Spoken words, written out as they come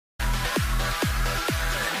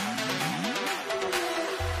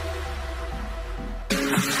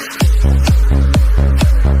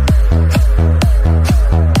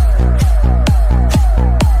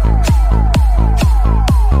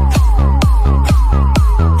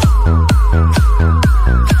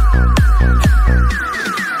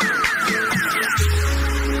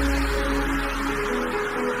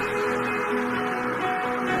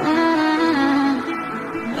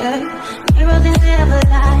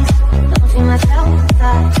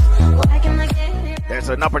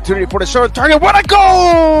an opportunity for the short target. What a goal!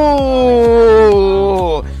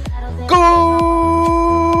 Goal!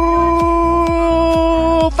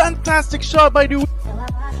 Fantastic shot by New.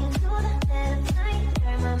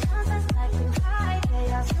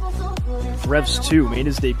 Revs 2 made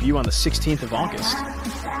his debut on the 16th of August.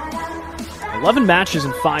 11 matches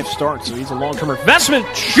and 5 starts, so he's a long-term investment.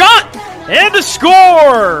 Shot! And a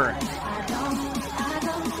score!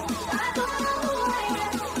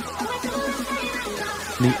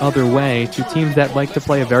 The other way, two teams that like to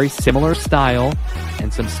play a very similar style,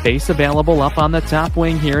 and some space available up on the top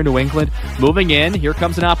wing here. New England moving in. Here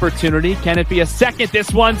comes an opportunity. Can it be a second?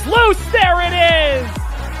 This one's loose. There it is!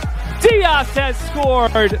 Diaz has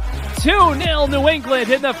scored. 2-0 New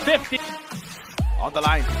England in the 50th. On the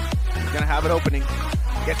line. He's going to have an opening.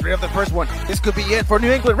 Gets rid of the first one. This could be it for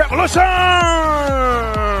New England. Revolution!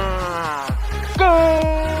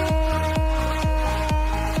 Goal!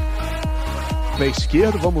 Pé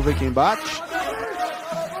esquerdo, vamos ver quem bate.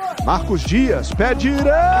 Marcos Dias, pé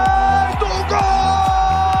direito, gol!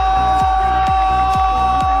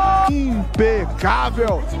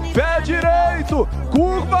 Impecável, pé direito,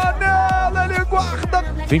 curva nela, ele guarda.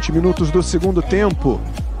 20 minutos do segundo tempo.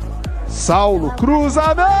 Saulo,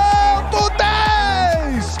 cruzamento,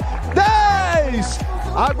 10!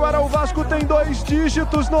 Agora o Vasco tem 2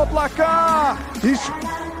 dígitos no placar. Isso.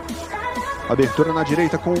 Abertura na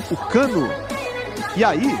direita com o Cano. E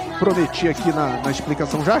aí, prometi aqui na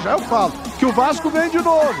explicação, já eu falo, que o Vasco vem de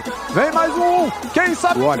novo. Vem mais um, quem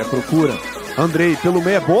sabe... Olha, procura. Andrei pelo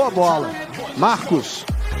meio, boa bola. Marcos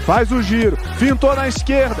faz o giro, fintou na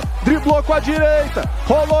esquerda, driblou com a direita,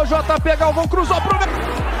 rolou JP Galvão, cruzou pro...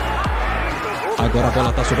 Agora a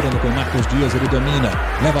bola tá sobrando com o Marcos Dias, ele domina,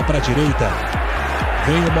 leva pra direita.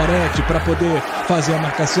 Vem o Moretti para poder fazer a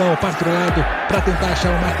marcação, parte do lado, para tentar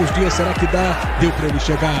achar o Marcos Dias, será que dá? Deu para ele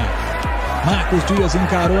chegar. Marcos Dias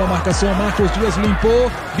encarou a marcação, Marcos Dias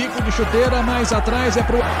limpou, bico de chuteira, mais atrás é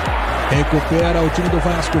pro... Recupera o time do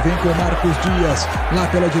Vasco, vem com o Marcos Dias, lá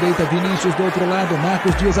pela direita, Vinícius do outro lado,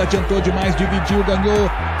 Marcos Dias adiantou demais, dividiu, ganhou,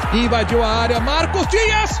 invadiu a área, Marcos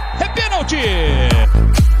Dias, é pênalti!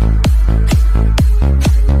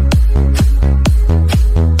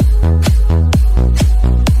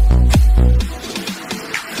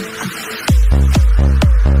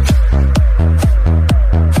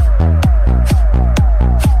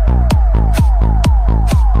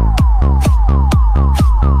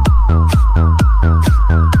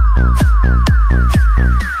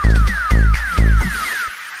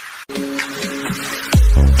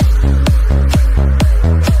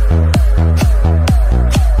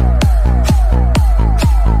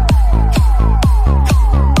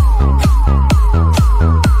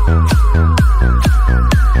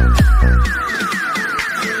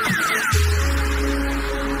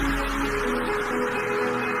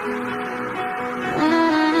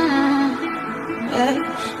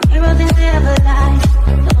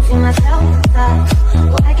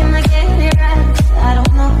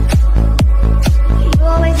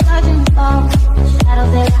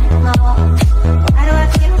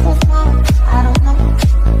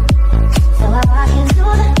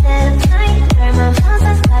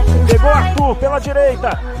 Pela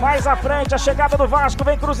direita, mais à frente, a chegada do Vasco,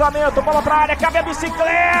 vem cruzamento, bola pra área, cabe a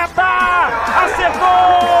bicicleta,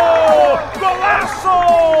 acertou, golaço,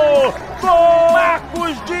 gol,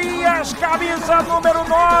 Marcos Dias, camisa número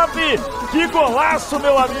 9, que golaço,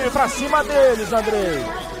 meu amigo, pra cima deles, Andrei,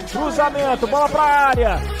 cruzamento, bola pra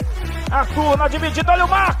área, Arthur na dividida, olha o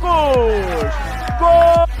Marcos,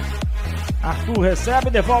 gol. Arthur recebe,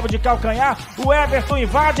 devolve de calcanhar, o Everton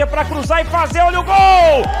invade, é pra cruzar e fazer, olha o gol!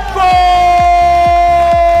 Gol!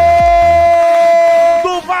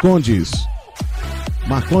 Do Marcondes.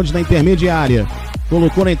 Marcondes na intermediária.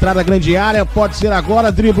 Colocou na entrada da grande área, pode ser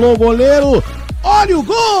agora, driblou o goleiro. Olha o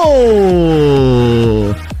gol!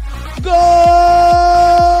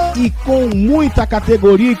 Gol! E com muita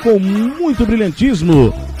categoria e com muito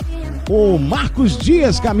brilhantismo, o Marcos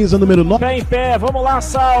Dias, camisa número 9. Pé em pé, vamos lá,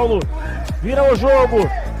 Saulo. Vira o jogo.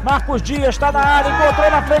 Marcos Dias está na área, encontrou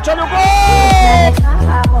na frente, olha o gol!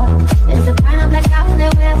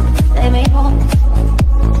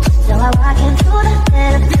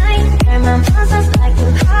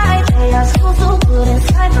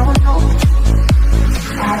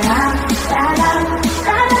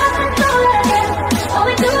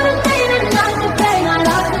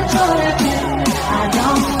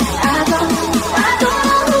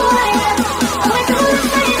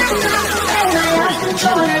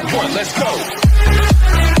 Let's go.